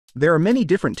There are many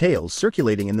different tales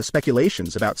circulating in the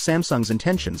speculations about Samsung's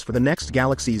intentions for the next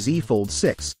Galaxy Z Fold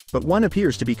 6, but one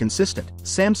appears to be consistent: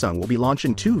 Samsung will be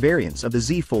launching two variants of the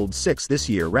Z Fold 6 this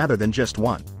year rather than just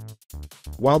one.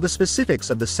 While the specifics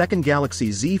of the second Galaxy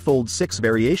Z Fold 6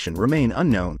 variation remain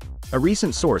unknown, a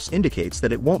recent source indicates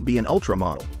that it won't be an Ultra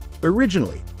model.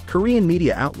 Originally, Korean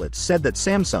media outlets said that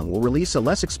Samsung will release a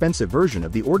less expensive version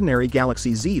of the ordinary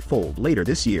Galaxy Z Fold later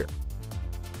this year.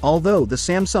 Although the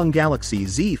Samsung Galaxy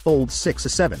Z Fold 6 a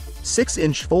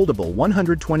 6-inch foldable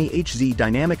 120Hz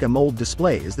dynamic AMOLED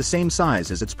display is the same size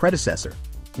as its predecessor,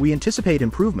 we anticipate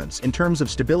improvements in terms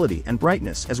of stability and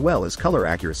brightness as well as color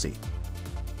accuracy.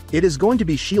 It is going to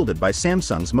be shielded by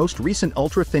Samsung's most recent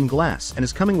ultra-thin glass and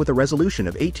is coming with a resolution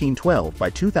of 1812 by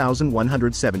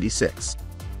 2176.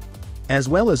 As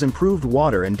well as improved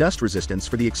water and dust resistance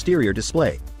for the exterior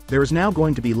display, there is now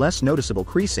going to be less noticeable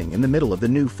creasing in the middle of the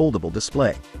new foldable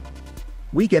display.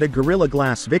 We get a Gorilla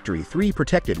Glass Victory 3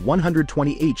 protected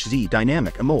 120Hz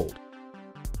dynamic AMOLED.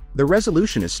 The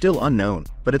resolution is still unknown,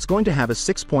 but it's going to have a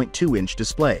 6.2-inch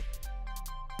display.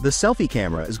 The selfie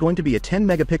camera is going to be a 10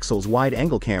 megapixels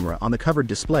wide-angle camera on the covered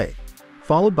display,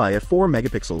 followed by a 4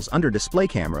 megapixels under-display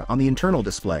camera on the internal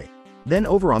display. Then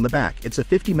over on the back it's a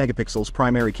 50 megapixels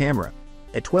primary camera,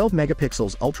 a 12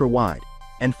 megapixels ultra-wide,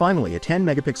 and finally a 10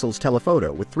 megapixels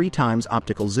telephoto with 3 times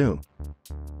optical zoom.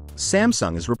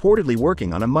 Samsung is reportedly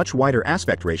working on a much wider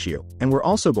aspect ratio, and we're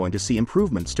also going to see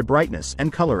improvements to brightness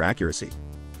and color accuracy.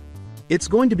 It's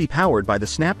going to be powered by the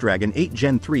Snapdragon 8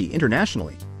 Gen 3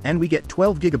 internationally, and we get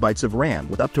 12 GB of RAM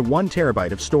with up to 1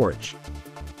 TB of storage.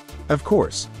 Of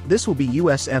course, this will be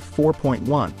USF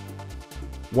 4.1.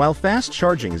 While fast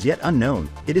charging is yet unknown,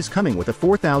 it is coming with a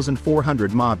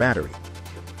 4400 mAh battery.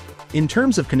 In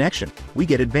terms of connection, we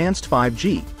get advanced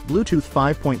 5G, Bluetooth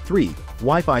 5.3,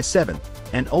 Wi-Fi 7,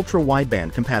 and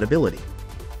ultra-wideband compatibility.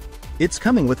 It's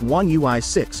coming with One UI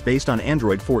 6 based on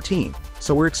Android 14,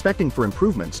 so we're expecting for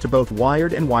improvements to both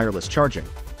wired and wireless charging.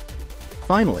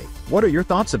 Finally, what are your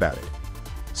thoughts about it?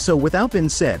 So without being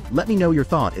said, let me know your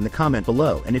thought in the comment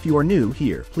below, and if you are new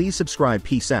here, please subscribe.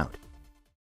 Peace out.